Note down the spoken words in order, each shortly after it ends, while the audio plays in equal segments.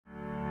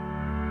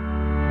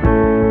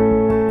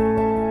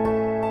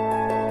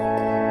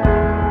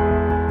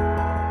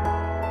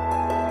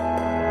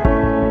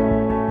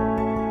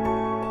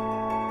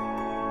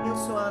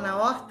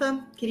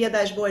Queria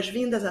dar as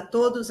boas-vindas a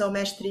todos, ao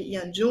mestre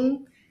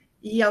Yajìng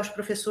e aos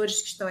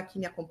professores que estão aqui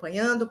me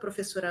acompanhando,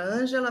 professora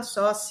Ângela,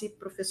 Soci,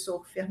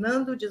 professor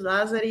Fernando de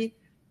Lazzari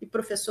e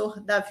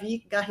professor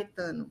Davi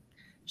Garritano.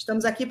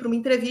 Estamos aqui para uma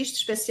entrevista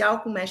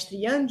especial com o mestre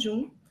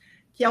Yajìng,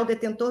 que é o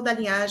detentor da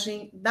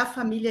linhagem da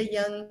família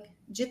Yang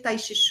de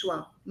Taichi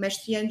Chuan. O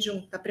mestre Yajìng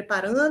está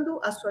preparando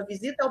a sua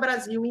visita ao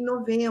Brasil em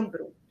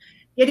novembro.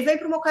 E ele vem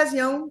para uma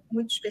ocasião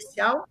muito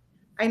especial,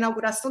 a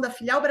inauguração da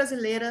filial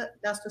brasileira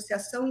da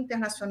Associação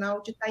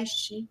Internacional de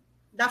Taichi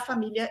da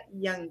família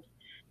Yang.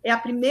 É a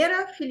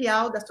primeira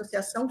filial da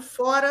associação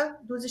fora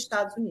dos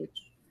Estados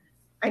Unidos.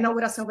 A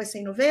inauguração vai ser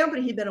em novembro,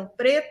 em Ribeirão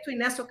Preto, e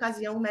nessa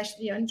ocasião o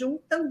mestre Yajìng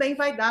também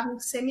vai dar um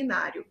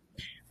seminário.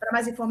 Para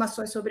mais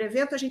informações sobre o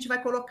evento, a gente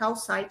vai colocar o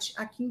site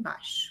aqui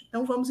embaixo.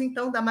 Então, vamos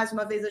então dar mais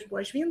uma vez as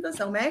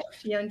boas-vindas ao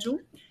mestre Yajìng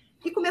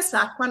e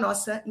começar com a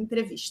nossa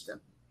entrevista.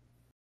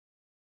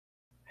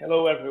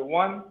 Hello,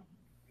 everyone.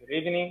 Good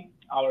evening.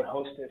 Our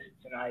hostess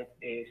tonight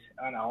is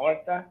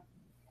Horta.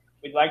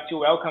 We'd like to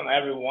welcome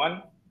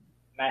everyone,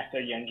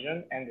 Master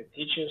Yajìng and the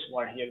teachers who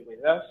are here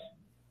with us,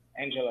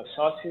 Angela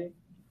Soci,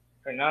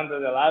 Fernando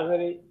de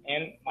Lazzari,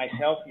 and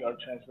myself, your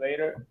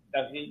translator,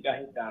 Davi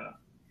Garritano.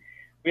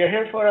 We are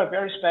here for a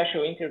very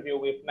special interview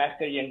with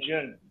Master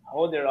Yajìng,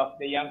 holder of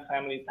the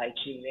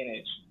yangfamilytaichi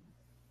lineage.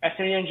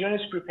 Master Yajìng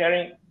is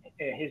preparing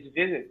his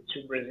visit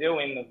to Brazil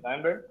in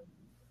November.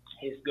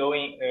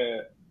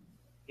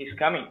 He's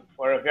coming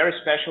for a very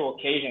special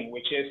occasion,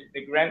 which is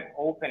the grand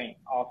opening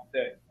of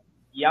the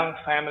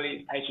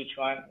Yangfamilytaichi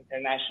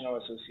International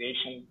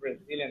Association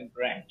Brazilian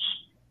branch.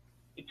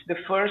 It's the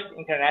first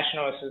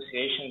international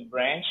association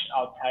branch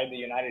outside the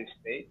United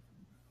States,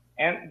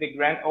 and the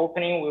grand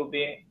opening will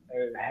be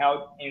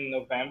held in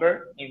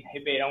November in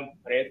Ribeirão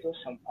Preto,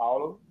 São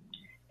Paulo.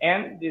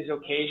 And this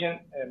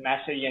occasion,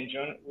 Master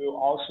Yajìng will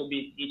also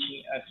be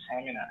teaching a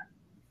seminar.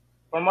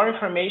 For more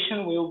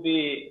information, we'll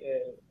be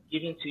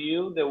giving to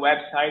you the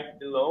website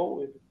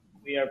below.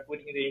 We are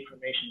putting the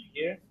information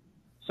here.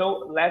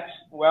 So let's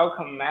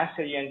welcome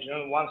Master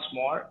Yajìng once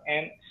more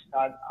and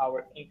start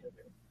our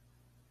interview.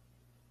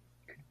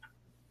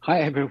 Hi,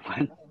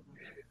 everyone.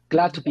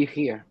 Glad to be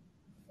here.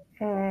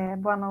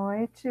 Boa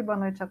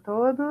noite a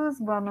todos.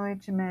 Boa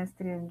noite,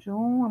 Mestre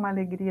Yajìng. É uma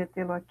alegria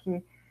tê-lo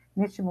aqui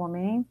neste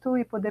momento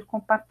e poder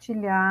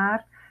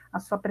compartilhar a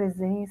sua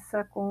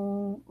presença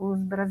com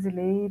os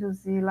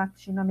brasileiros e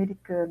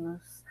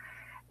latino-americanos.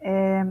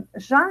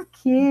 Já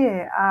que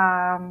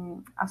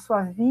a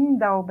sua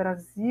vinda ao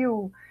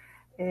Brasil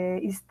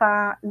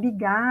está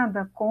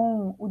ligada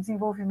com o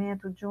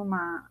desenvolvimento de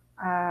uma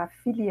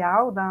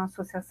filial da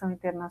Associação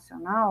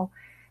Internacional,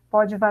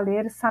 pode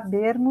valer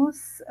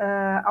sabermos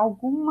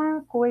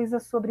alguma coisa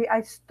sobre a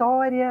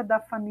história da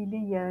família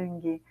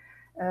Yang.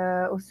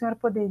 O senhor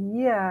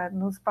poderia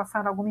nos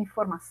passar alguma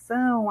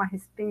informação a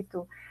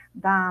respeito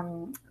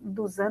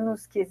dos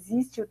anos que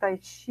existe o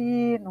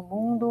Taichi no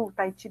mundo, o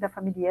Taichi da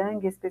família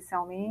Yang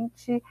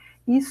especialmente,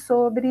 e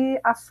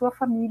sobre a sua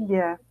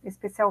família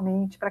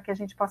especialmente, para que a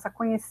gente possa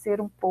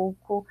conhecer um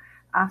pouco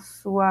a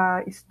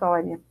sua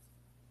história?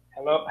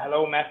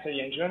 Hello, Master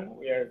Yajìng.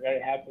 We are very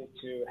happy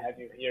to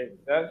have you here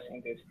with us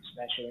in this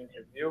special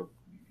interview.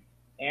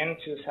 And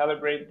to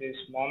celebrate this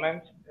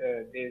moment,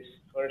 this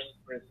first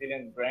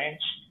Brazilian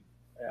branch,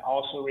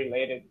 also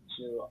related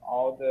to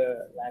all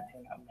the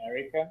Latin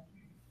America,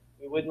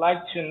 we would like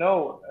to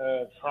know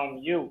from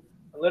you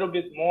a little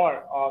bit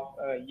more of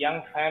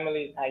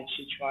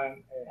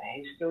Yangfamilytaichi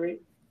history,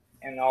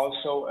 and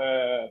also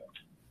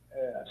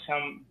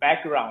some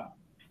background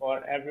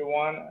for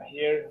everyone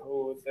here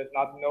who does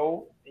not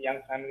know the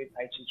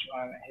Yangfamilytaichi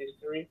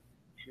history.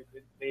 If you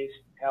could please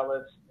tell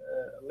us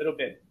a little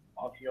bit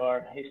of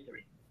your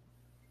history.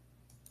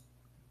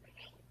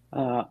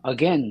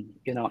 Again,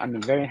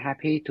 I'm very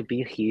happy to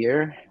be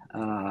here.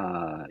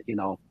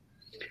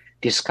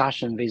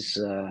 Discussion with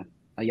a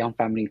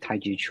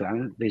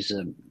Yangfamilytaichi with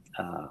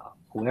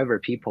whoever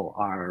people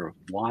are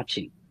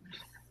watching,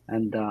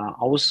 and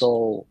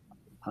also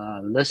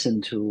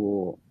listen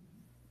to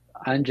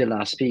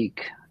Angela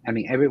speak.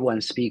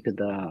 Everyone speak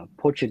the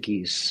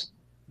Portuguese.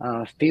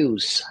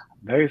 Feels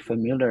very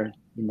familiar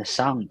in the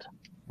sound,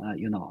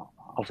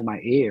 of my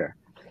ear,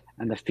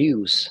 and the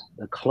feels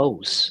the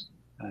close.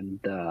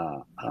 And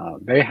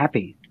very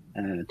happy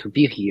to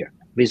be here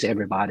with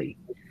everybody.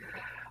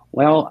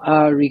 Well,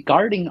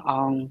 regarding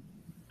on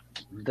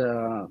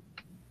the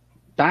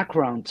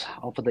background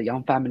of the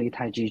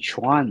Yangfamilytaichi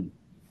Chuan,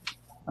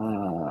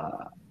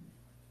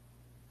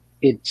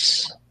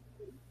 it's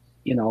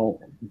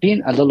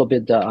been a little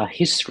bit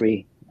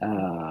history,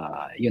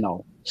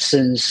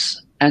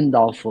 since end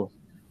of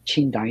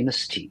Qing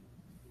Dynasty.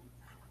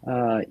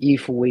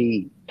 If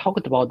we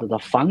talked about the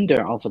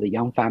founder of the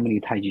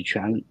Yangfamilytaichi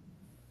Chuan,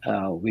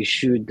 we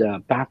should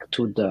back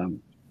to the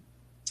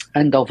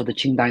end of the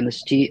Qing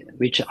Dynasty,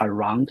 which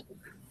around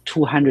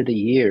 200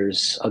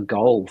 years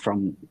ago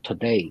from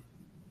today.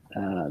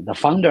 The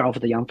founder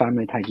of the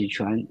Yangfamilytaichi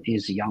Chuan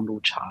is Yang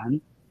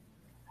Luchan.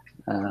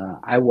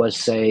 I would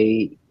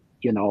say,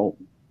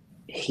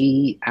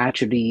 he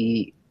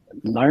actually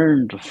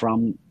learned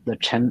from the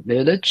Chen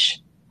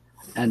village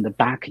and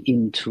back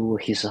into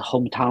his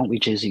hometown,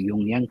 which is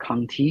Yongyan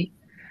County.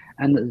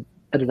 And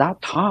at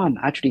that time,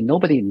 actually,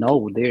 nobody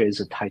know there is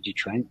a Taichi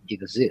Chuan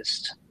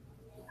exist.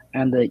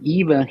 And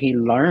even he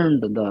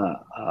learned the,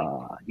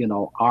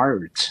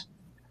 art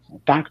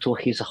back to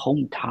his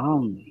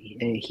hometown.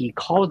 He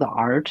called the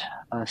art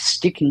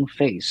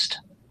sticking-faced,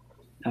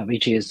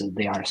 which is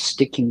they are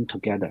sticking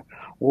together.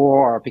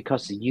 Or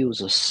because they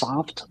use a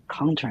soft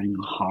countering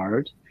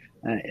hard,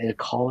 it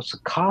calls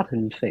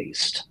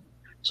cotton-faced.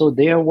 So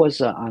there was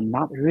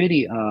not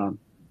really,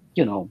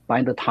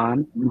 by the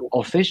time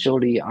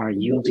officially are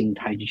using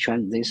Taichi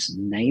Chuan this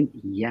name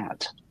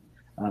yet,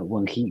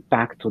 when he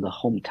back to the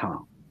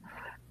hometown.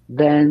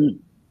 Then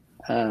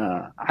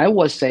I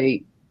would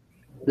say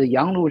the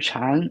Yang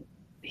Luchan,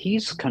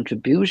 his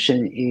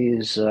contribution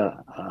is,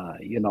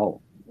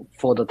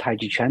 for the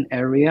Taichi Chuan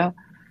area,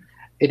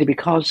 it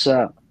because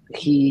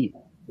he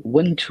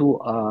went to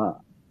a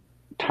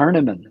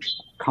tournament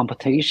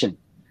competition.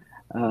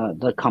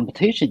 The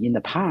competition in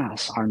the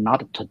past are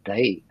not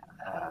today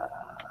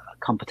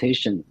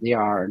competition. They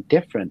are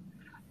different.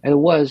 It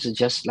was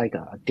just like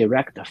a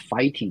direct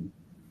fighting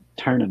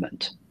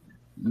tournament,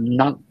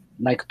 not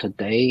like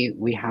today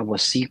we have a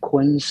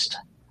sequenced,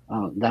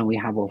 then we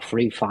have a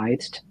free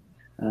fight.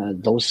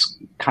 Those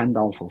kind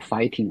of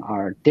fighting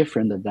are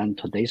different than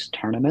today's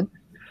tournament.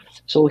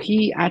 So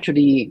he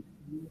actually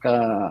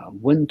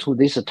went to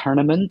this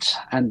tournament,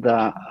 and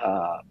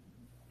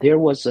there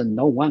was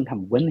no one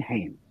can win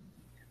him.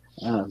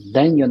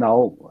 Then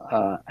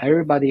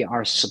everybody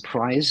are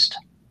surprised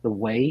the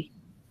way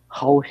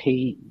how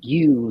he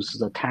used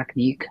the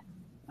technique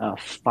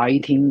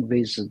fighting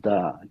with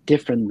the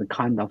different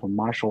kind of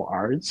martial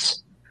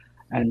arts,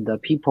 and the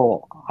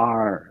people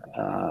are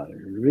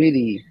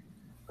really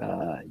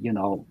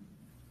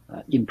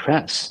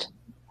impressed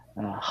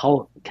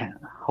how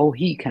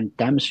he can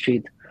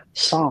demonstrate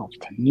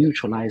soft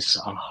neutralize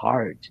a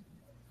hard,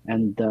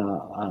 and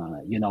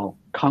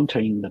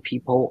countering the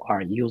people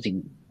are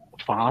using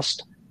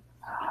fast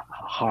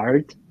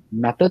hard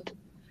method.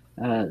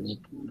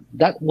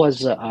 That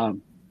was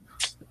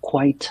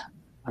quite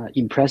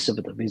impressive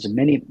with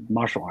many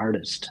martial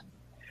artists.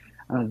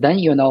 Then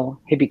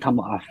he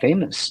become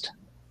famous.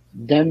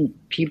 Then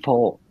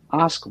people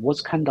ask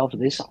what kind of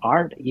this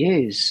art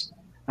is,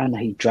 and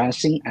he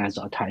dressing as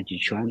a Taichi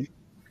Chuan.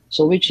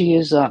 So which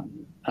is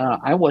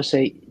I would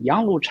say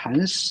Yang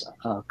Luchan's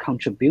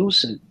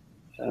contribution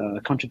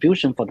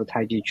for the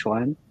Taichi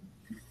Chuan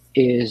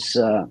is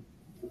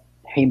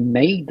he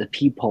made the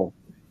people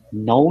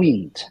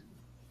knowing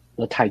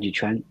the Taichi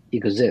Chuan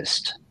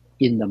exists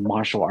in the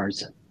martial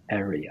arts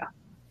area.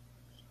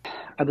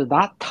 At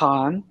that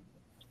time,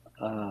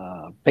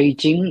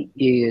 Beijing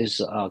is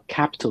a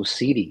capital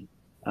city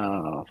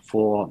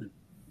for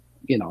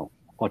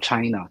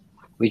China,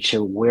 which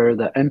where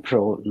the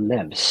emperor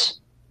lives,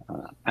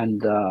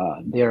 and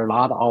there are a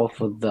lot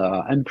of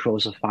the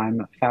emperor's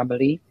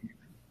family,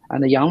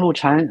 and Yang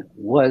Luchan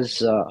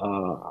was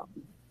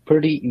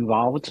pretty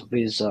involved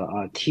with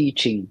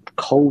teaching,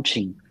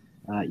 coaching,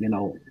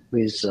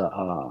 with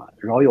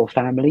royal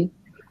family,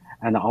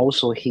 and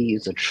also he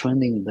is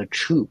training the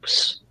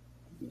troops.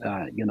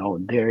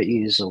 There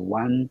is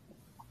one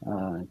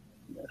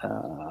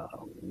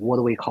what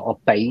do we call a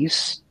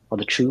base for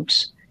the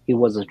troops. He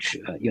was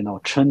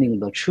training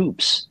the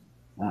troops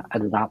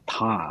at that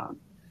time.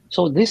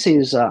 So this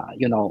is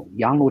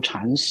Yang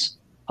Luchan's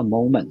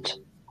moment,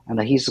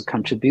 and his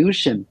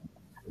contribution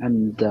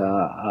and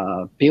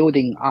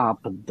building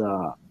up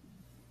the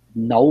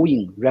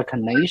knowing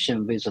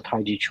recognition with the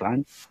Taichi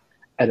Chuan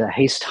at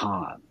his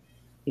time.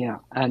 Yeah,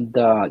 and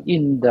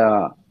in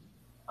the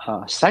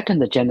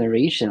second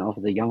generation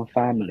of the Yang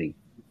family,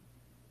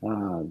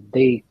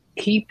 they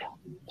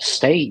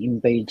stay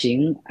in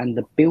Beijing and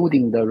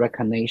building the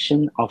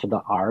recognition of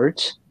the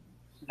art.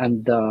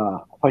 And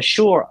for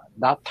sure,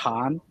 that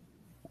time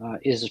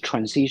is a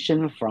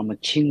transition from a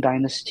Qing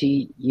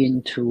dynasty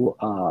into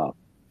a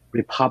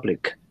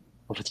Republic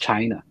of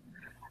China.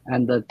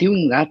 And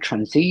during that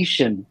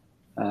transition,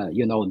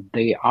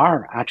 they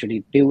are actually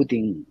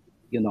building,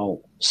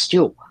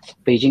 still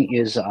Beijing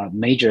is a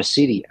major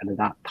city at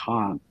that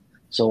time.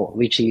 So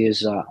which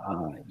is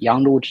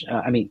Yang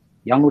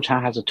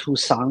Luchan has two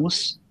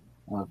sons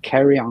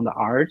carry on the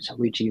art,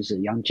 which is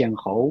Yang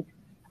Jianhou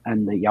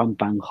and Yang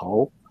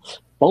Banhou.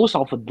 Both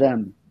of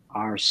them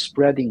are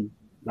spreading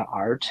the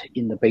art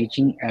in the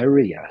Beijing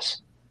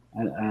areas,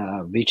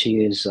 which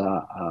is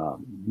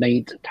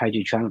made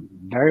Taichi Chuan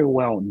very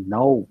well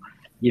known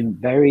in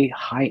very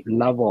high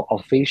level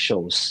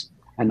officials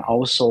and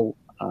also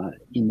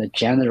in the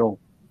general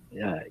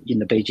in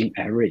the Beijing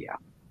area.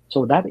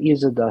 So that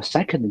is the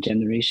second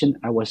generation.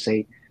 I would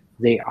say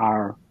they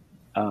are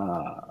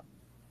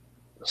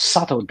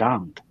settled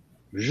down,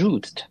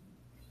 rooted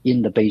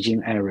in the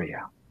Beijing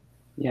area.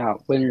 Yeah,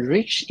 when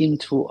reach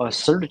into a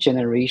third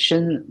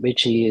generation,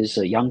 which is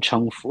Yang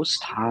Chengfu's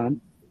time,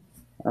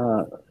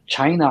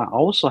 China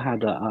also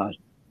had a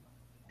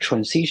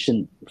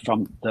transition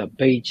from the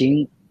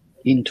Beijing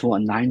into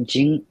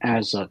Nanjing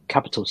as a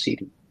capital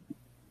city.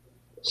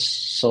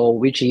 So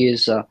which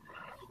is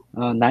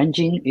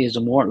Nanjing is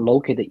more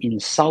located in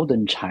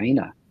southern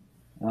China,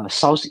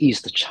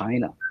 southeast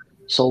China.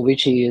 So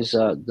which is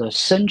the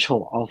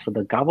central of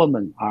the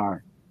government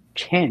are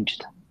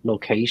changed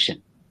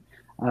location.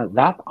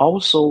 That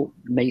also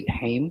made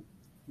him,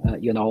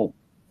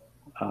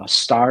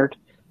 start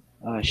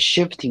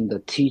shifting the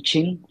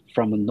teaching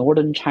from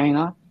northern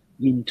China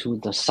into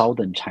the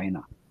southern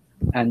China.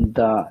 And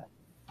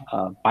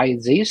by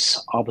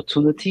this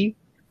opportunity,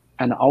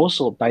 and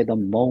also by the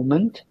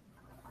moment,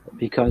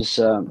 because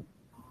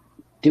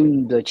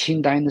during the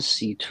Qing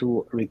Dynasty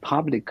to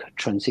Republic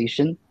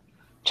transition,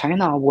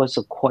 China was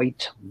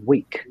quite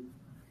weak.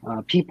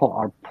 People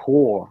are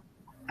poor,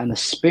 and the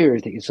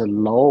spirit is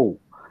low.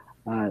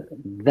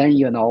 Then,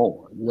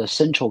 the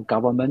central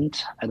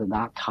government at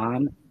that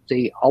time,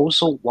 they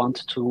also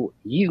want to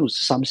use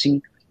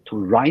something to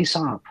rise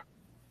up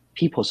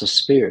people's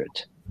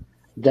spirit.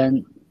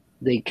 Then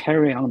they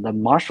carry on the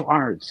martial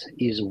arts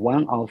is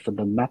one of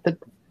the method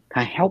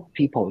can help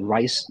people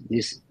rise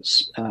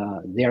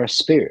their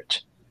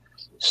spirit.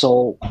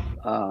 So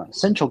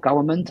central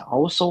government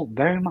also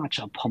very much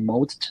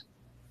promoted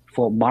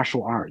for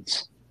martial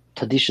arts,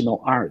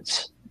 traditional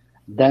arts.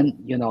 Then,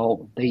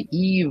 they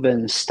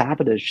even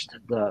established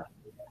the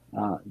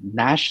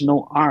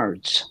National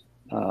Arts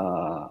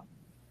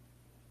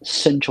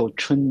Central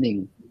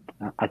Training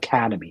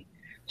Academy.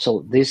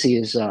 So this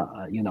is, they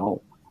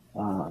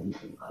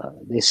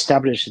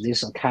established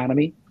this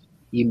academy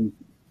in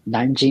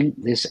Nanjing,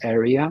 this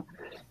area.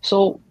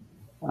 So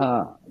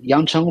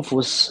Yang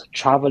Chengfu's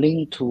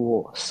traveling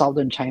to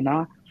southern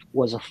China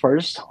was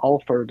first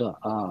offered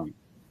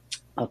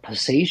a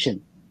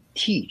position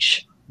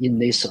teach in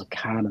this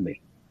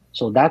academy.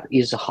 So that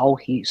is how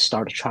he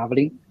started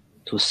traveling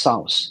to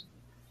south.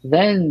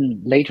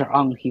 Then later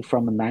on, he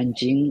from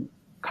Nanjing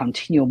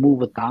continue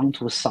move down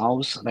to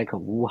south, like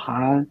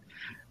Wuhan,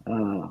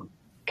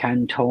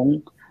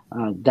 Canton.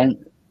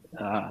 Then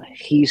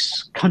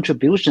his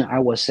contribution, I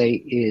would say,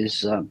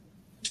 is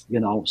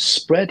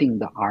spreading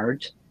the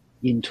art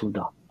into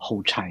the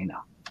whole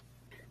China.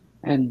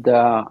 And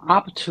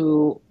up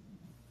to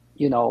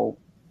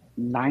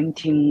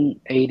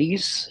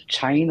 1980s,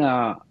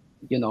 China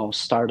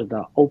started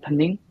the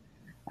opening,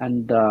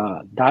 and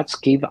that's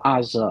gave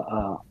us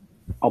a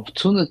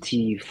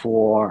opportunity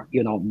for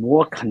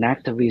more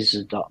connect with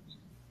the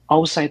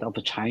outside of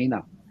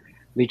China,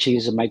 which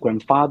is my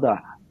grandfather.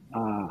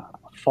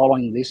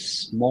 Following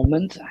this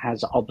moment,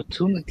 has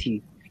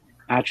opportunity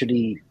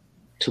actually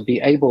to be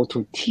able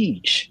to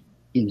teach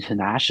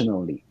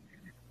internationally,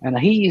 and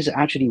he is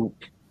actually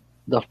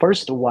the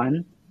first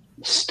one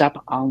step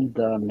on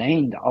the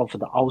land of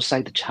the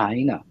outside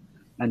China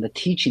and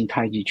teaching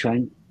Tai Chi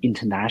Chuan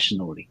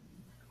internationally.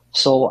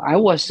 So I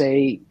would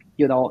say,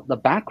 the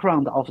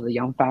background of the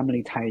Yang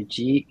family Tai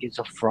Chi is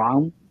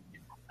from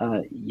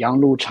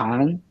Yang Lu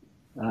Chan,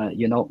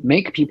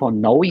 make people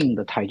knowing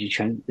the Tai Chi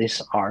Chuan,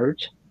 this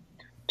art,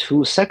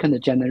 to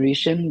second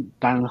generation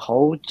Dan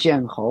Hou,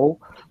 Jian Hou,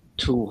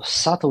 to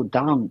settle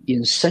down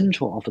in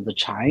central of the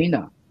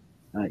China,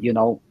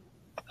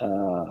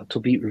 to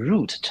be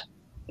rooted,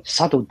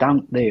 settle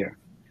down there.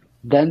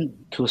 Then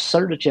to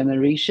third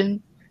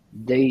generation,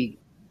 they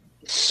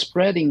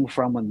spreading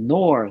from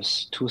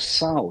north to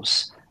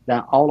south,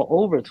 then all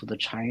over to the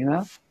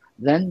China.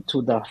 Then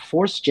to the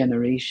fourth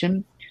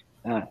generation,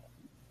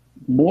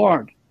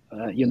 more,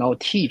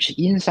 teach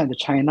inside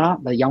China.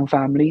 The Yang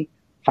family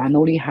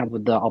finally have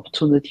the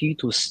opportunity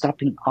to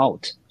stepping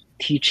out,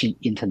 teaching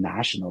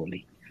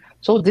internationally.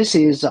 So this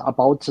is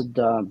about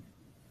the,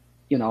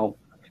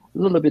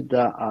 little bit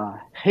the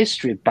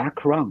history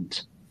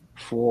background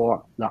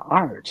for the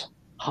art,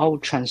 how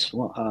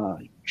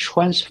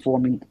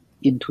transforming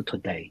into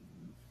today.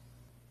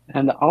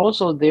 And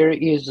also there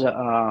is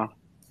a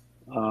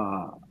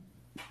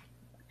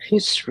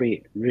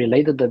history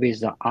related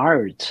with the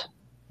art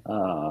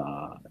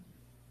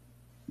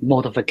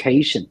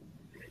modification.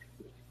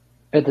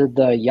 At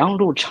the Yang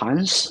Lu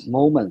Chan's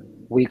moment,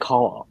 we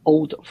call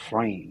old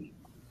frame,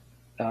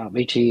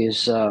 which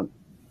is,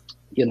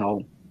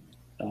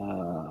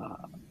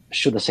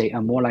 should I say,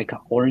 a more like an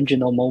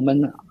original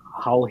moment,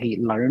 how he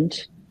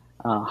learned,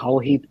 how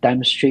he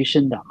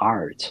demonstrated the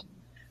art.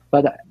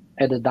 But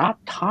at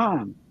that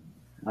time,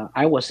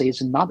 I would say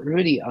it's not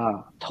really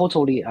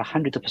totally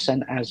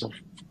 100% as of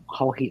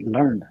how he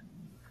learned,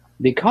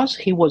 because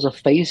he was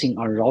facing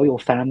a royal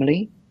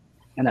family,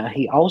 and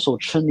he also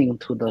training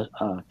to the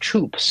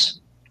troops,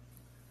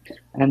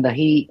 and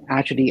he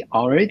actually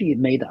already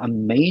made a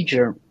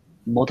major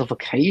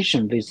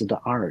modification with the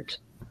art.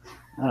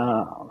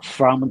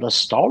 From the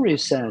story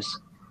says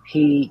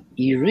he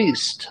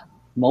erased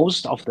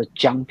most of the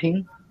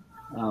jumping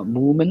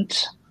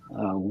movement,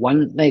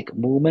 one leg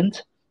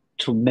movement,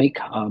 to make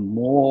a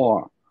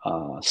more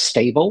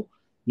stable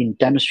in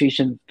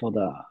demonstration for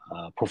the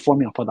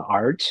performing for the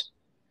art,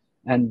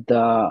 and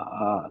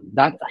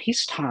that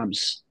his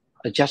times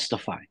are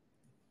justified.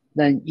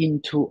 Then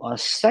into a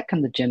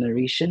second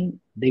generation,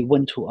 they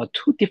went to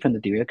two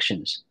different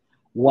directions.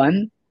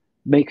 One,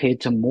 make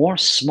it more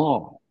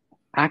small,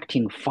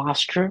 acting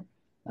faster,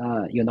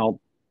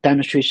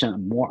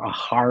 demonstration more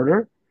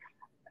harder.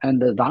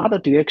 And the other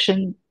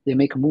direction, they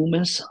make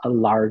movements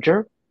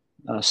larger,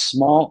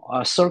 small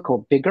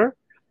circle bigger,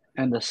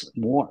 and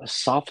more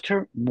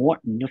softer, more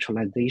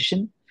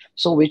neutralization.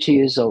 So which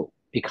is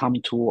become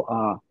to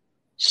a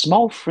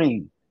small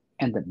frame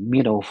and the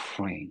middle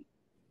frame.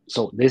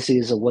 So this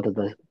is what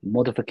the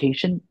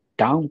modification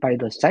done by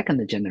the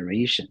second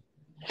generation.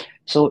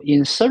 So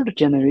in third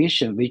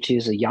generation, which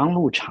is Yang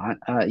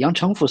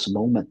Chengfu's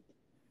moment,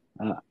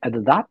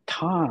 at that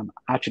time,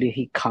 actually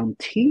he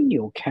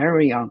continued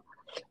carry on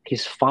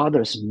his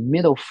father's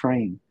middle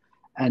frame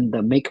and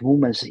make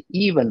movements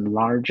even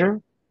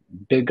larger,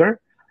 bigger,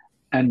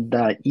 and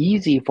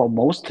easy for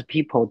most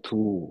people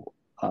to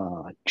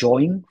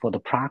join for the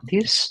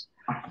practice.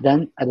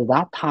 Then at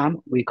that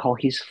time, we call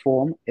his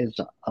form is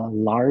a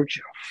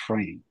large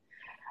frame.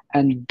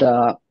 And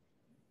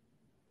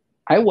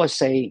I would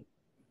say,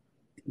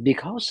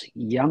 because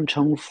Yang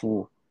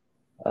Chengfu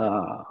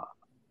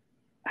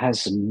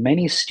has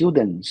many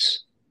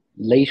students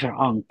later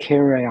on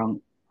carry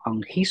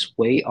on his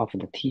way of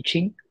the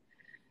teaching,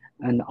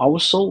 and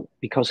also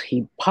because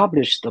he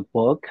published the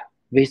book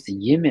with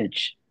the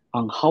image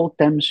on how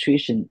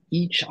demonstration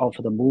each of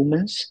the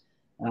movements,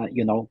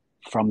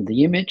 from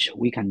the image,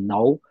 we can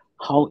know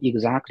how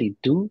exactly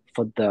do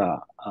for the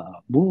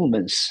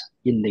movements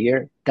in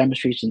their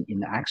demonstration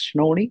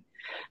actionally.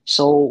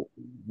 So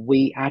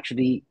we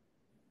actually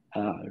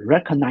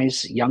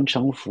recognize Yang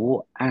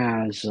Chengfu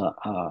as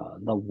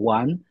the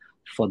one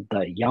for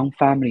the Yang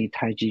family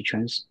Tai Chi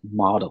Chuan's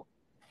model.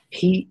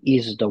 He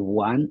is the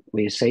one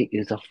we say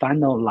is a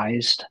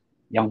finalized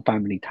Yang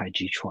family Tai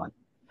Chi Chuan.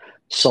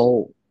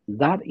 So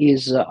that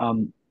is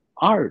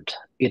art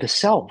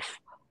itself.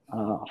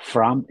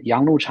 From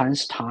Yang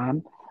Luchan's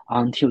time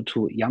until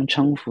to Yang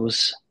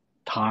Chengfu's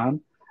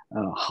time,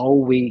 how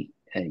we,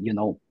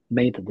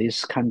 made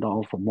this kind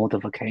of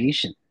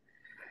modification.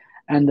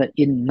 And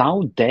in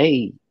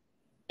nowadays,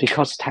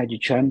 because Tai Chi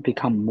Chuan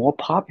become more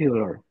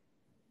popular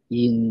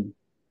in,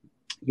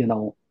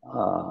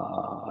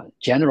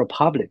 general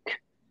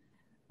public,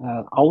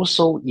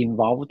 also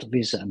involved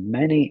with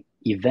many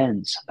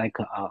events like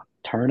a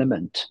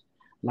tournament,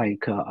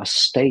 like a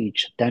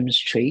stage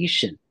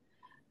demonstration.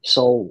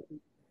 So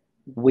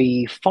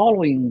we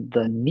following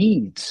the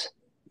needs.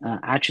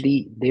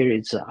 Actually, there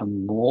is a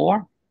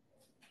more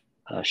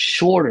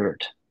shorter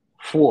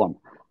form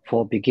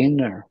for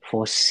beginner,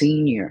 for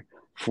senior,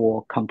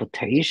 for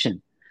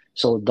competition.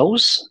 So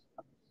those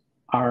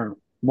are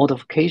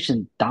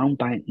modifications done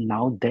by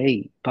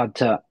nowadays,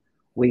 but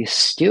we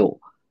still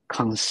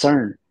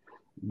concern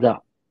the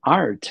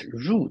art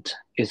root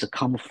is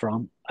come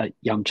from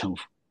Yang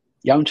Chengfu.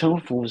 Yang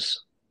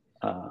Chengfu's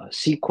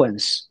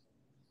sequence,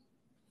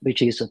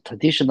 which is a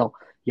traditional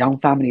Yang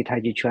family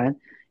Tai Chi Chuan,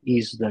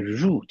 is the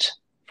root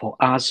for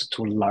us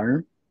to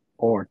learn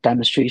or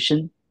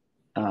demonstration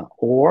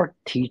or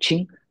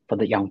teaching for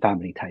the Yang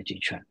family Tai Chi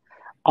Chuan.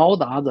 All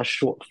the other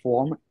short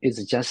form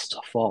is just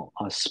for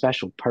a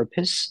special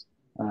purpose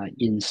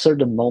in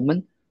certain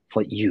moment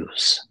for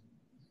use.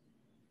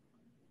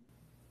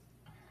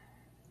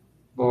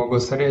 Bom, eu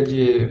gostaria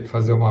de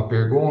fazer uma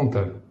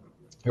pergunta.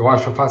 Eu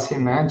acho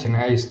fascinante,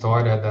 né, a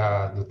história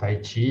do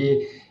Tai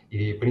Chi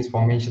e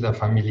principalmente da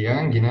família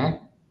Yang,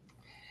 né?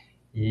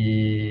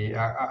 E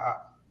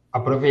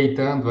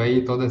aproveitando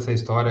aí toda essa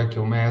história que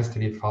o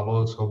mestre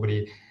falou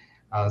sobre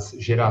as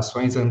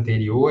gerações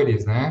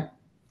anteriores, né?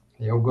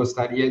 Eu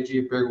gostaria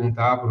de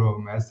perguntar para o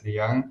mestre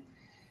Yang,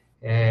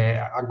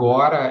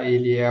 agora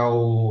ele é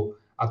o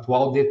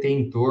atual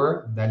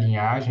detentor da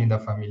linhagem da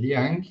família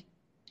Yang.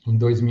 Em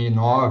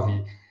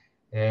 2009,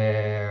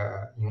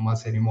 em uma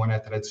cerimônia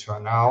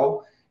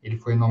tradicional, ele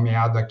foi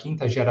nomeado a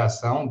quinta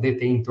geração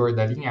detentor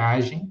da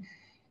linhagem.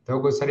 Então,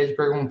 eu gostaria de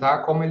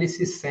perguntar como ele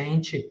se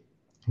sente,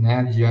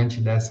 né,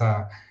 diante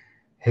dessa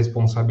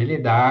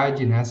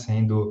responsabilidade, né,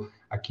 sendo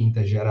a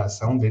quinta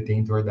geração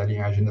detentor da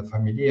linhagem da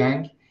família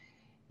Yang,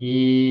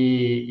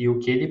 e o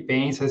que ele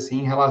pensa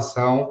assim, em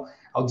relação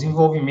ao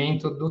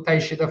desenvolvimento do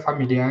Tai Chi da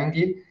família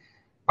Yang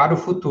para o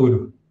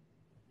futuro.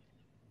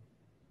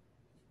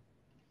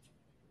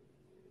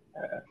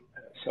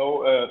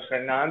 So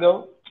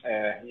Fernando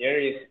here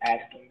is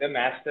asking the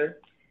master,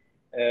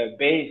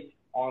 based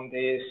on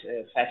this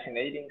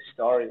fascinating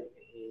story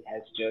he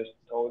has just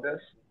told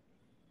us,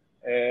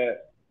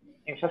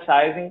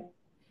 emphasizing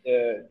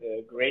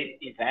the great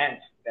event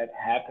that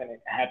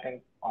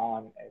happened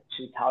on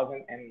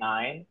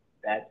 2009,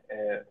 that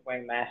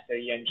when Master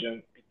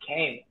Yajìng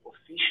became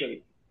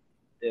officially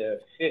the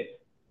 5th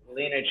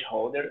lineage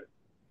holder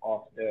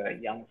of the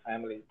Yang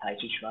family Tai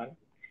Chi Chuan.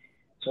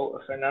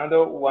 So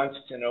Fernando wants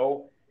to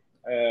know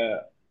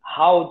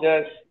how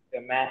does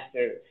the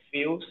master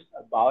feels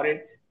about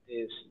it,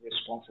 this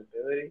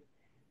responsibility,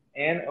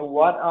 and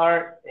what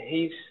are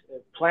his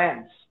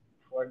plans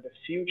for the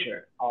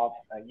future of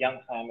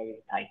Yang family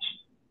Tai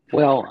Chi?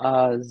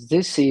 Well,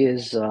 this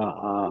is,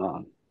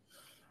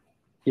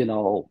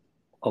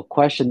 a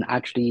question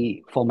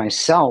actually for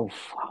myself.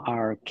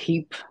 I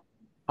keep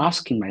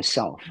asking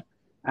myself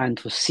and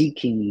to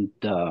seeking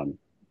the,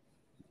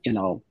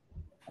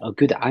 a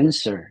good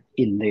answer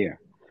in there.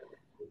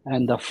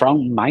 And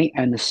from my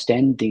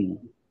understanding,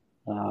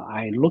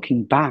 I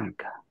looking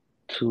back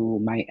to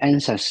my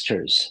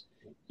ancestors.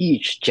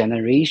 Each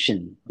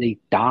generation, they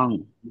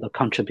done the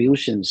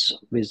contributions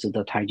with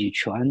the Taiji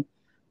Chuan,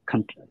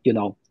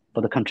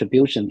 for the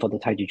contribution for the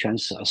Taiji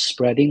Chuan's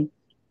spreading,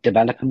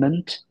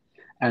 development,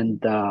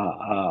 and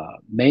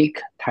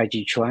make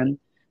Taiji Chuan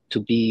to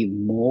be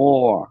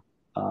more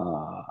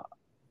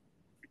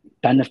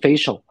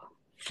beneficial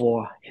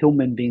for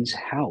human beings'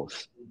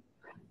 health.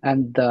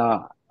 And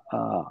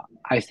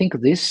I think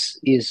this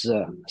is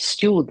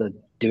still the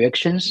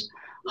directions.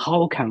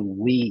 How can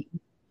we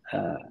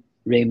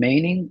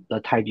remaining the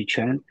Taiji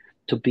Chuan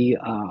to be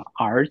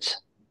art,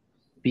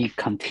 be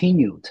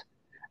continued,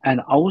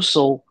 and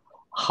also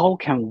how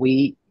can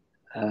we,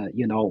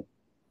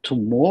 to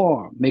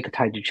more make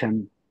Taiji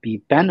Chuan be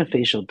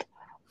beneficial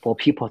for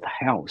people's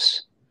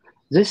health?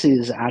 This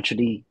is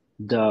actually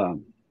the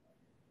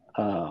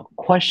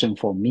question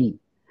for me,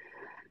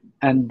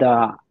 and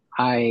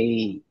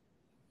I,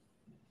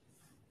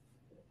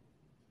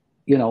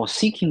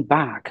 seeking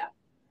back,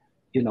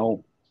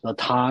 the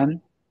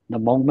time, the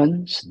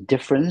moments,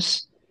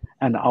 difference,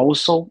 and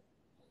also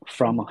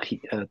from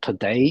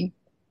today,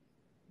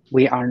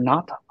 we are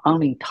not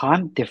only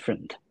time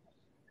different,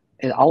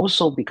 it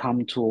also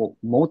become to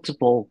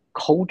multiple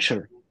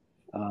culture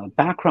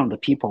background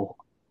of people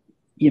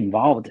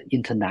involved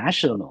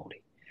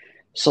internationally.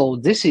 So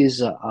this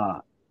is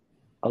a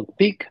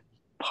big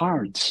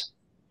part.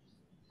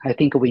 I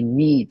think we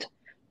need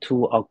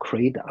to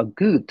create a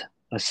good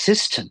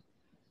system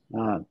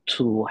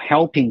to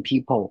helping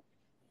people,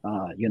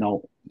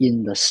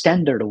 in the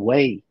standard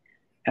way,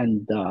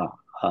 and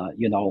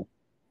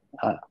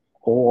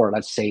or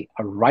let's say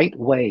a right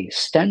way,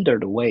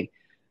 standard way,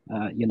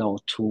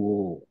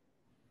 to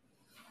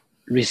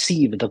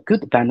receive the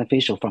good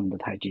beneficial from the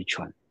Taiji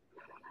Chuan.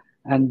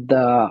 And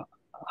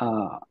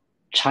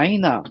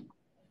China,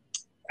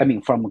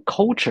 from a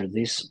culture,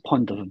 this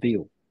point of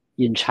view,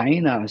 in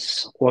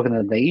China's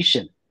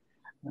organization,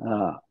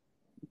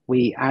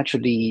 we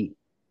actually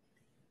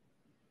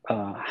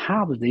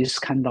have this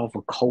kind of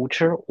a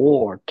culture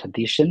or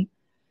tradition,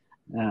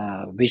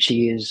 which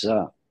is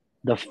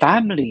the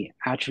family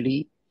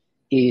actually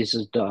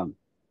is the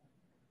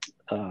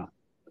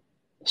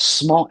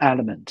small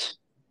element.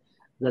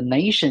 The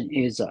nation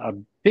is a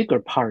bigger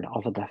part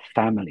of the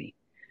family.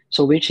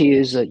 So which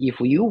is if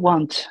you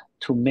want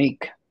to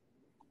make,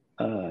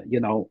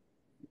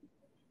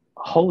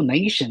 whole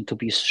nation to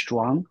be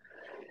strong,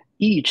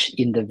 each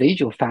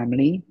individual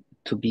family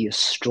to be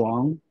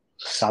strong,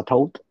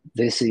 settled.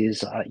 This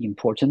is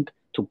important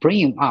to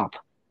bring up,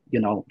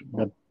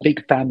 the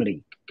big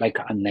family like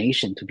a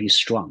nation to be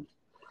strong.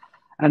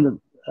 And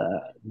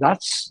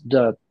that's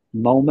the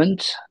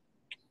moment,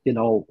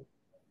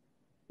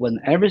 when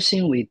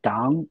everything we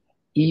done,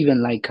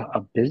 even like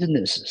a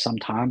business,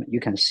 sometimes you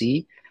can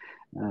see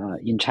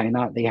in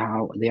China, they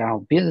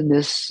have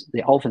business.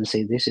 They often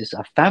say this is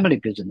a family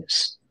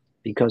business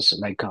because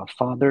like a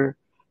father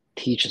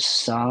teaches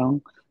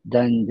son,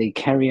 then they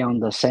carry on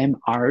the same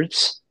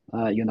arts,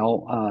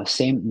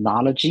 same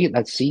knowledge,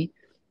 let's see,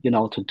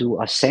 to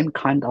do a same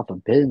kind of a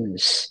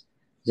business.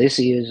 This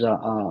is,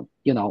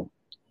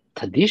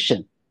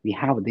 tradition. We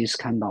have this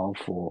kind of,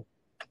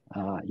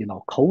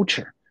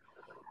 culture.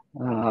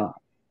 And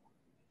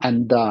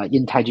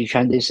in Taiji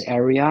Chuan, this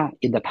area,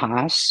 in the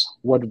past,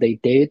 what they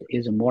did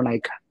is more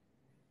like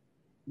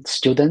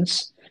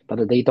students,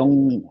 but they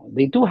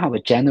do have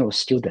a general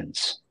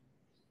students,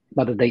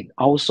 but they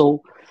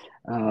also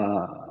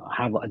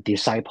have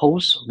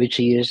disciples,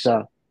 which is,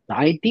 the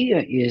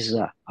idea is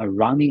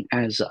running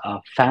as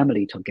a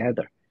family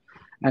together.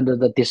 And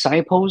the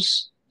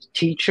disciples,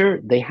 teacher,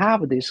 they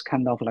have this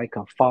kind of like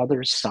a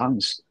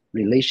father-son's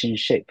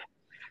relationship.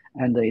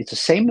 And it's the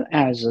same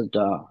as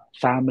the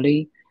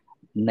family,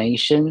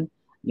 nation,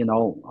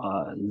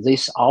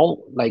 this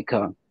all like,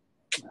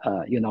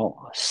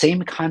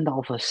 same kind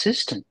of a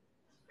system.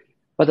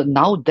 But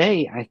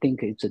nowadays, I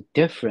think it's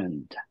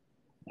different.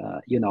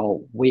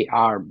 We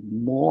are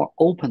more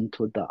open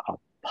to the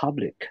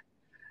public,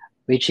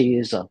 which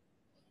is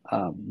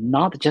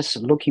not just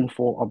looking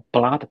for a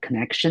blood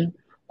connection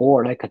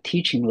or like a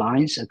teaching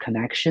lines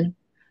connection.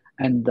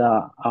 And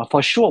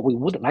for sure, we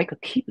would like to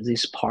keep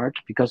this part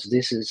because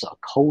this is a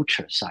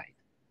culture side.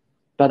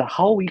 But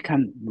how we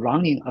can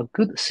run in a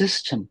good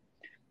system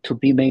to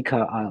be make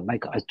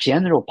like a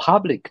general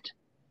public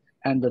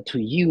and to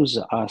use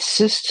a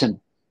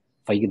system,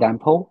 for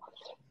example,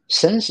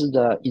 since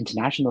the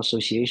International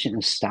Association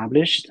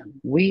established,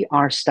 we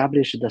are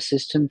established the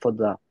system for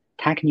the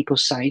technical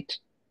side,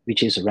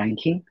 which is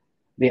ranking.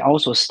 We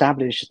also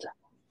established,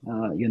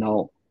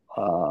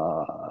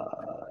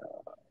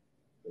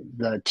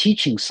 the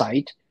teaching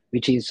side,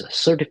 which is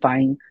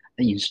certifying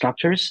the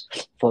instructors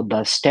for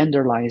the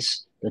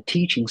standardized the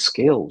teaching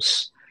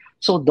skills.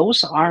 So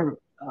those are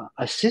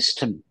a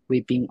system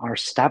we've been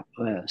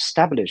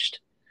established,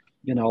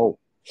 you know.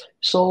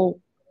 So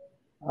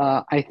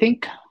I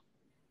think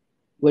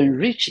when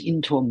reach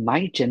into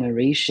my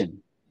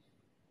generation,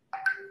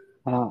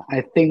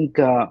 I think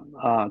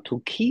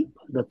to keep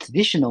the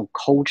traditional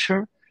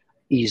culture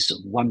is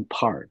one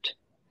part,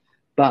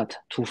 but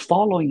to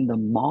following the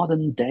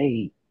modern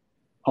day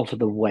of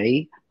the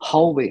way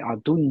how we are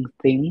doing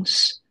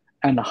things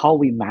and how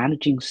we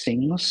managing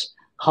things,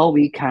 how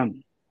we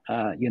can,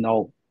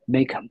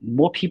 make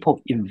more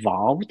people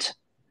involved,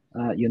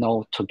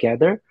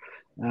 together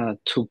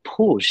to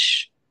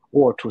push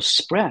or to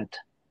spread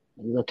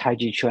the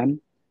Taichi Chuan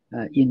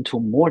into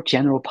more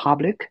general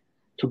public,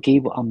 to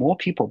give more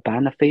people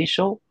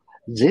beneficial.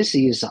 This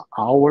is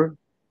our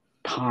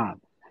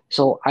time.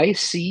 So I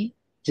see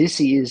this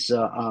is,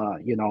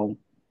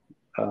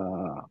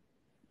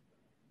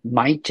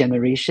 my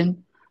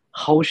generation,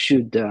 how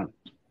should,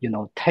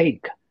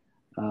 take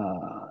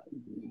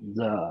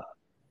the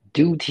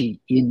duty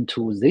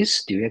into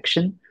this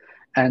direction.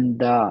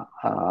 And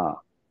I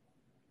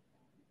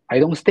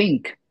don't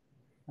think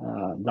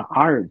the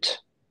art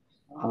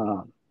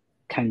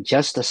can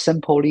just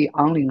simply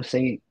only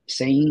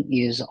saying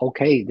is,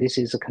 okay, this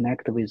is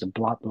connected with the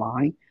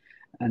bloodline.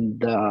 And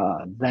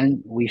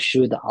then we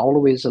should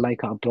always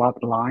like a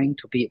bloodline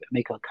to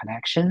make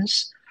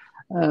connections.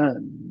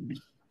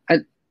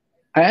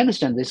 I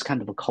understand this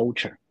kind of a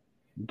culture,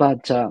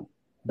 but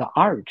the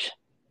art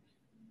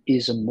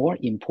is more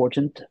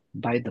important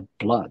by the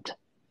blood.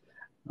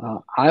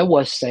 I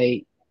would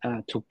say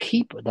to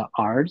keep the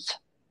art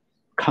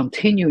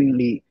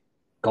continually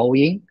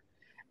going,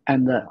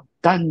 and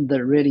doesn't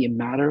really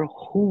matter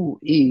who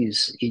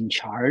is in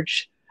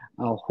charge,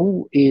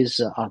 who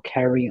is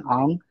carrying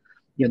on,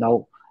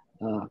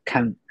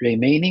 can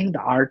remaining the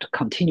art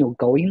continue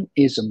going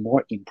is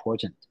more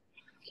important.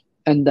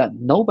 And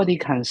nobody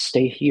can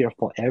stay here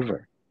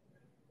forever.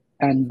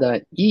 And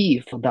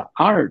if the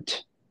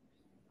art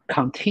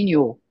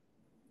continue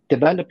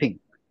developing,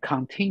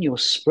 continue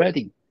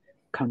spreading,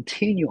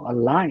 continue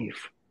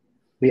alive,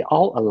 we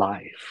all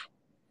alive.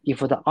 If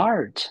the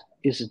art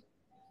is,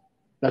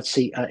 let's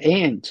say, an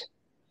end,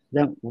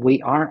 then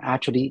we are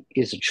actually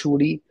is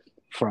truly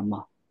from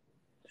a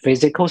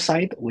physical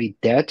side, we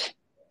dead,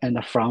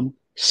 and from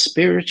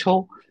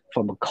spiritual,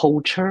 from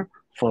culture,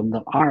 from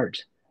the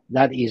art,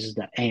 that is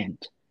the end,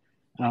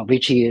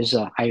 which is,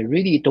 I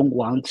really don't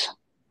want,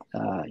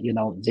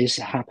 this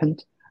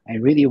happened. I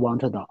really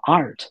want the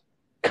art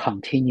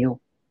continue,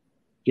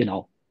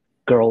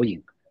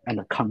 growing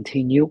and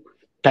continue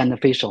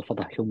beneficial for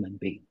the human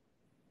being.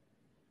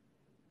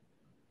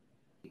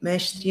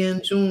 Mestre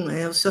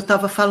Yajìng, o senhor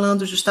estava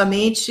falando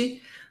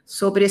justamente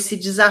sobre esse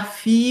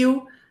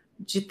desafio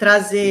de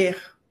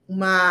trazer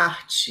uma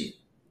arte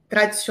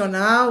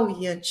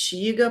tradicional e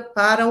antiga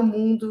para o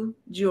mundo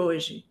de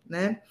hoje,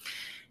 né?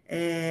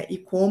 E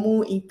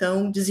como,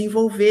 então,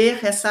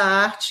 desenvolver essa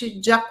arte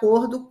de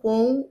acordo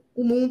com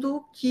o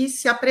mundo que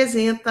se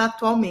apresenta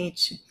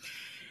atualmente.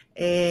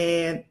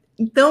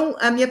 Então,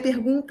 a minha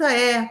pergunta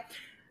é: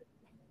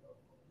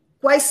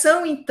 quais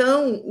são,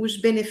 então, os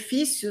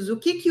benefícios, o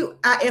que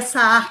essa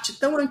arte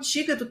tão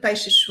antiga do Tai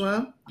Chi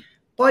Chuan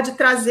pode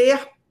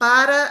trazer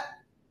para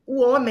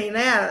o homem,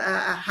 né?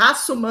 A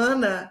raça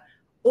humana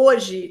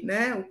hoje,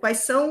 né? Quais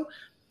são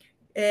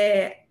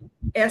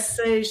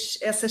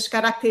essas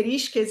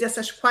características,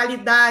 essas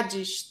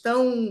qualidades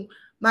tão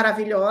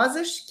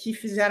maravilhosas que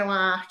fizeram a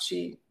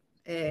arte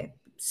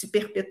se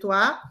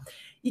perpetuar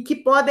e que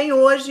podem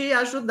hoje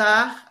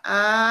ajudar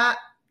a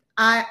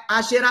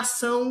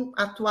geração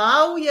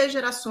atual e as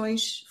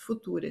gerações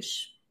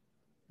futuras.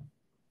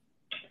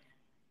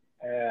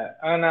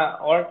 Anna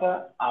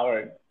Horta,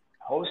 our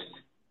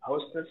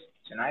hostess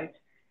tonight,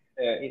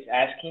 is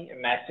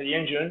asking Master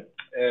Yajìng,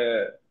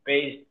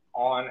 based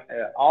on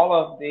all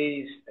of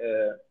these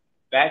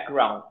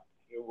background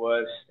he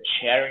was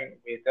sharing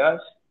with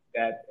us,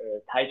 that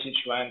Tai Chi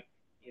Chuan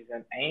is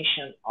an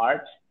ancient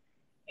art,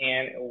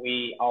 and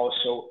we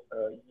also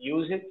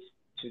use it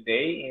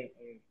today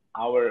in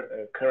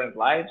our current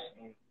lives,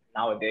 in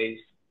nowadays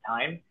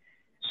time.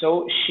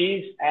 So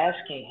she's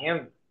asking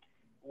him,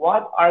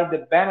 what are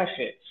the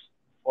benefits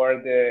for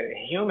the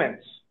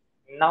humans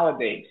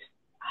nowadays?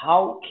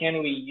 How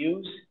can we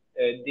use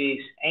this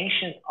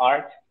ancient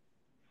art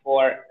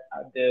for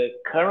the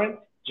current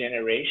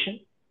generation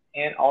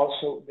and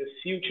also the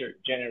future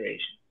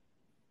generation?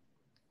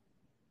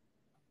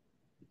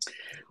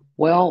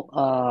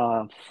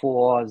 Well,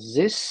 for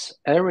this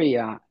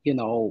area,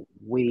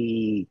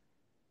 we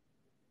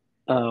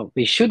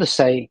should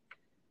say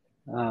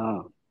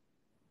Tai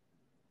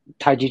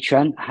Chi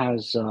Chuan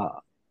has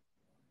a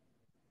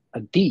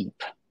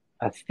deep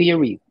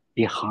theory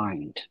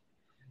behind.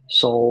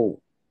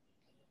 So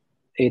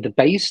it's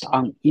based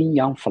on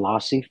yin-yang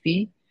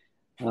philosophy.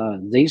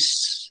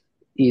 This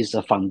is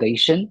a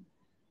foundation.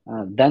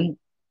 Then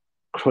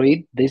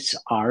create this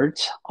art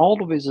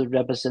always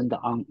represent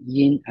on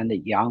yin and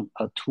yang,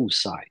 two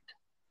sides.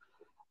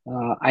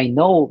 I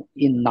know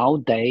in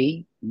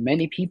nowadays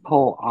many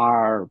people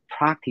are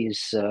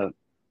practice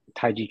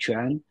Tai Chi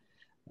Chuan.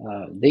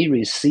 They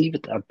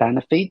received a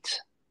benefit.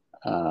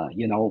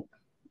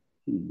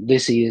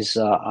 This is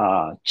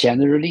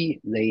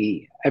generally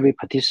every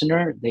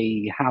practitioner,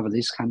 they have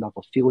this kind of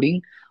a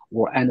feeling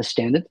or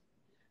understand it.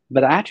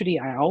 But actually,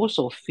 I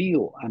also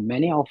feel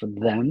many of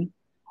them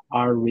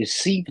are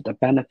received the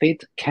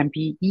benefit can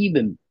be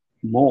even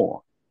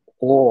more,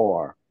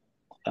 or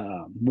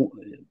Tai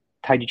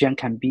Chi Chuan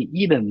can be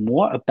even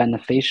more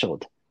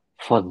beneficial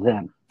for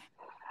them.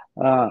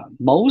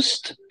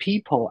 Most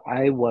people,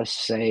 I would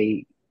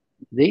say,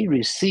 they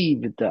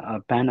received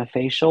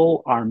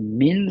beneficial are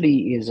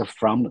mainly is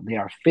from they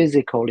are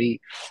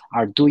physically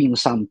are doing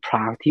some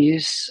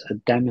practice,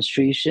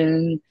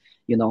 demonstration,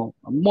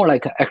 more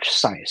like an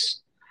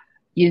exercise.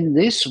 In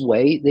this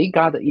way, they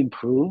got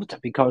improved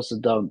because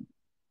the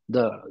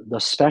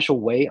special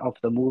way of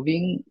the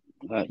moving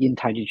in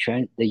Tai Chi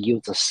Chuan, they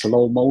use a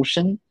slow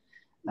motion,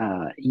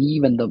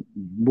 even the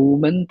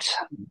movement,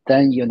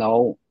 then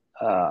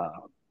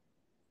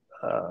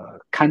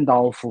kind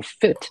of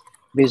fit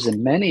with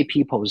many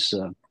people's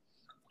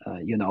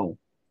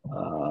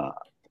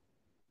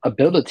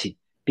ability,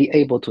 be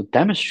able to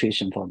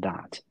demonstration for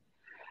that.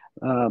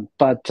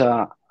 But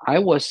I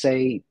would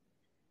say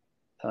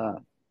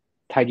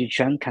Tai Chi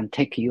Chuan can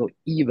take you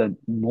even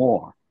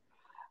more,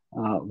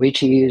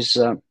 which is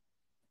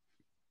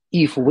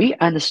if we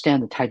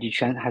understand Tai Chi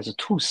Chuan has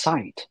two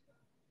sides,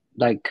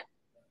 like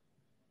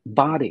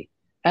body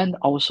and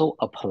also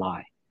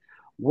apply.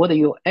 What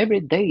you're every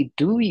day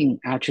doing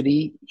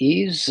actually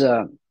is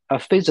a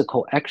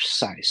physical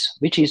exercise,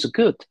 which is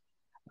good.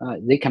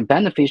 They can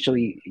benefit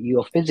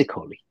you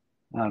physically,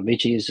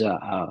 which is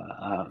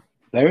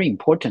very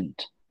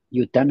important.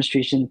 You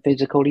demonstration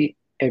physically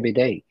every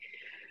day.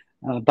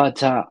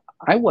 But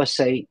I would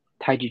say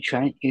Tai Chi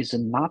Chuan is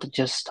not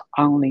just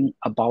only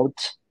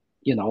about,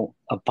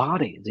 a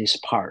body, this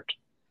part.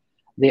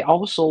 They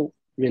also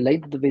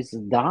related with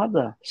the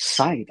other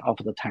side of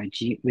the Tai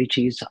Chi, which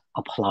is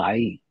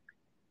applying.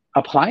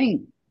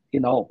 Applying,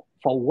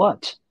 for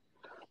what?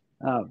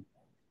 Tai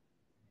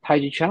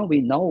Chi Chuan,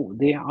 we know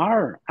they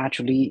are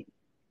actually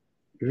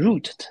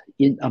rooted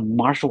in a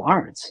martial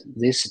arts,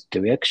 this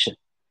direction.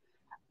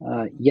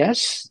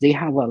 Yes, they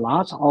have a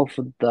lot of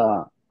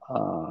the,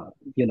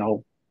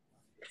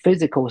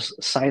 physical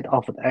side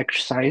of the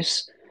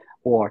exercise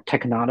or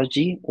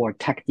technology or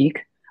technique.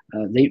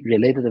 They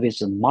related with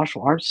the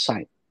martial arts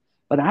side.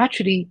 But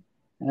actually,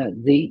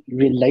 they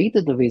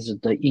related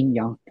with the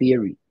yin-yang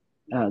theory.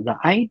 The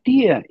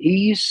idea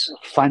is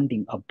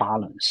finding a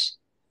balance.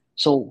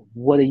 So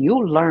what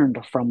you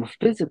learned from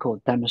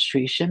physical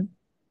demonstration,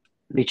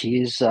 which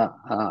is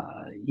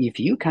if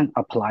you can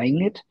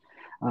applying it,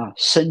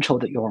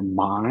 centered your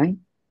mind,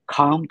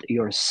 calmed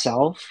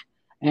yourself,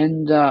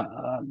 and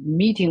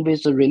meeting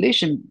with the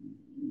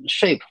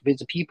relationship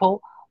with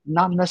people,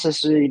 not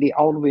necessarily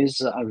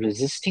always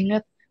resisting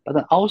it,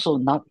 but also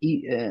not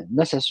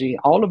necessarily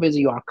always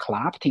you are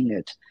collapsing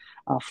it.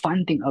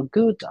 Finding a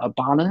good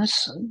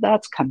balance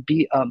that can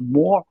be a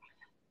more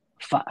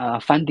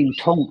finding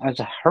tone as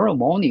a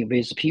harmony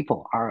with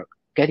people are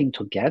getting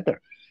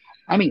together.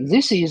 I mean,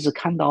 this is a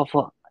kind of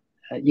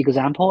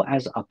example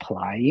as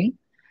applying,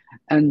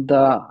 and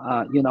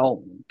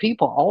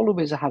people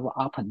always have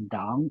up and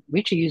down,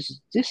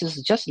 this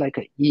is just like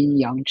a yin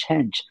yang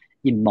change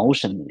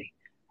emotionally.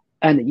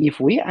 And if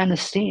we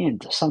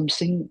understand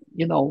something,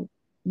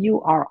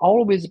 you are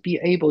always be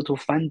able to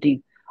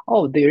finding,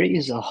 there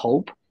is a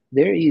hope,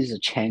 there is a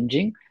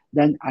changing,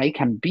 then I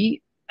can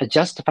be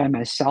justify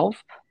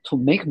myself to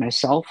make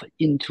myself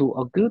into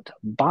a good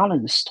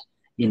balanced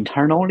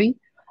internally,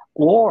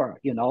 or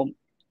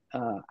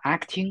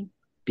acting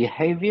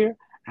behavior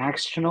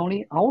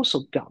externally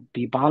also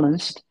be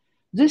balanced.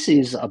 This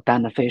is a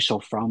beneficial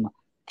from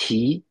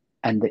Qi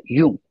and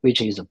Yung,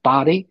 which is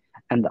body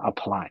and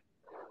apply.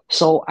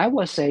 So I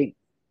would say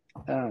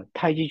Tai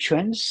Chi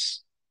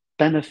Chuan's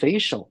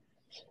beneficial.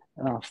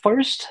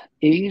 First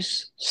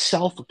is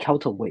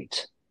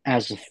self-cultivate.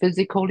 As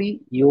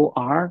physically you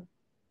are,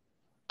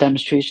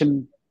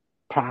 demonstration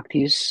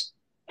practice,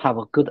 have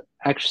a good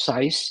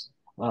exercise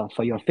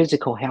for your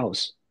physical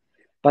health.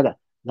 But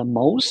the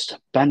most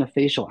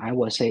beneficial, I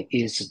would say,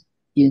 is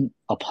in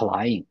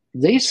applying.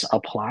 This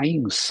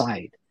applying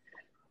side,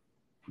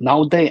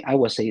 nowadays, I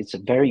would say it's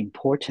very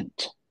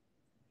important.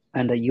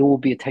 And you will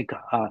be take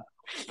a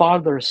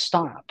further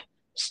step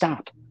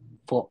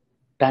for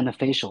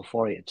beneficial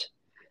for it.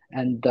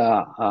 And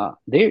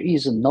there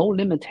is no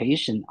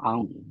limitation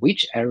on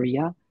which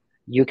area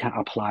you can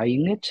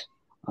applying it,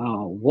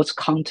 what's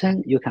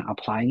content you can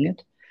applying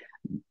it.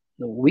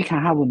 We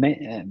can have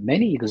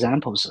many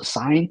examples.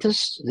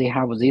 Scientists, they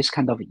have this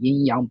kind of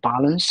yin-yang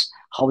balance,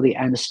 how they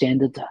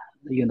understand it,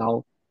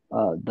 the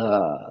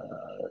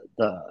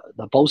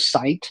both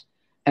sides,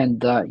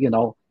 and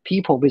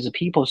people with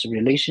people's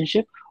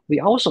relationship. We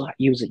also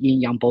use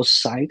yin-yang both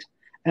sides,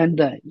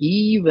 and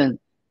even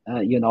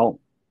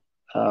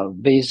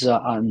with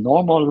a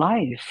normal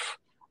life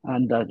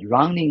and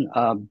running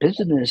a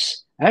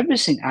business,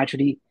 everything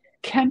actually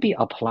can be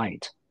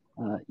applied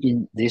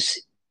in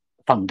this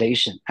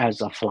foundation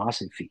as a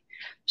philosophy.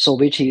 So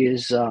which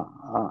is,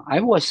 I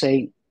would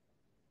say,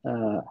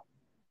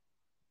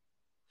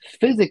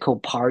 physical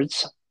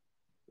parts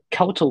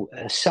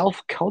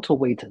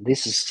self-cultivate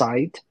this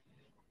side.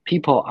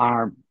 People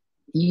are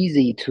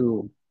easy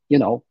to,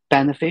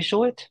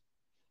 beneficial it.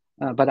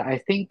 But I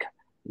think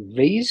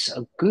with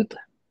a good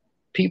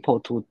people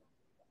to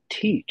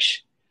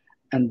teach,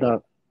 and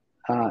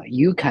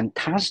you can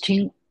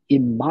testing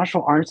in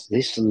martial arts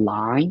this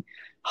line,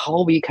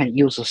 how we can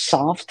use a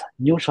soft,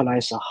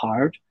 neutralize the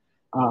hard,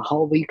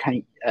 how we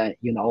can,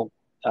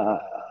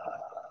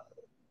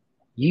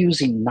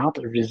 using not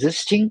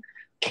resisting,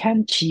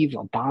 can achieve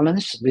a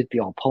balance with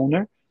the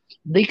opponent.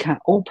 They can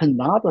open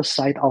the other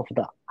side of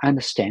the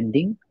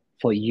understanding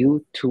for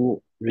you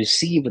to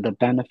receive the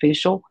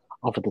beneficial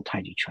of the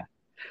Tai Chi Chuan.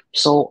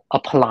 So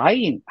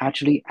applying,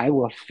 actually, I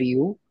will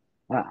feel,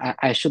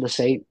 I should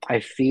say, I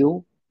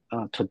feel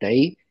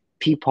today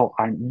people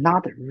are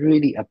not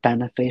really a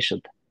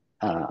beneficial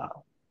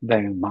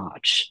very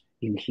much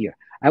in here.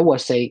 I will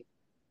say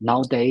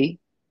nowadays,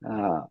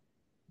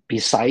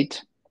 beside,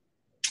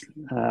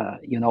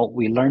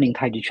 we learning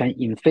Tai Chi Chuan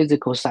in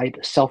physical side,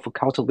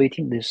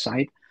 self-cultivating this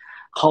side,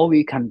 how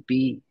we can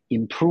be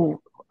improve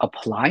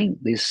applying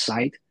this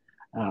side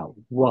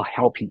will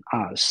helping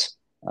us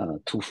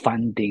to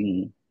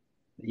finding,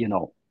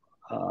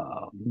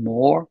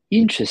 more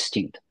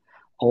interesting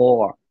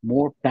or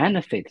more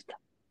benefit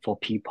for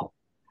people.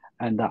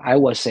 And I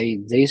would say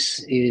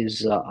this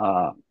is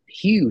a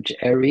huge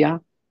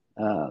area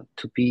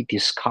to be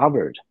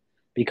discovered,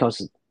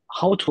 because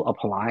how to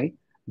apply,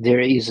 there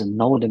is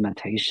no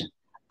limitation.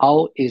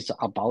 All is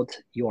about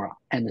your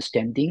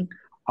understanding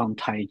on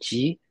Tai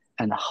Chi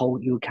and how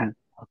you can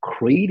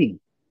creating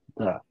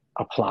the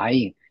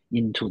applying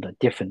into the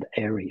different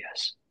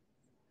areas.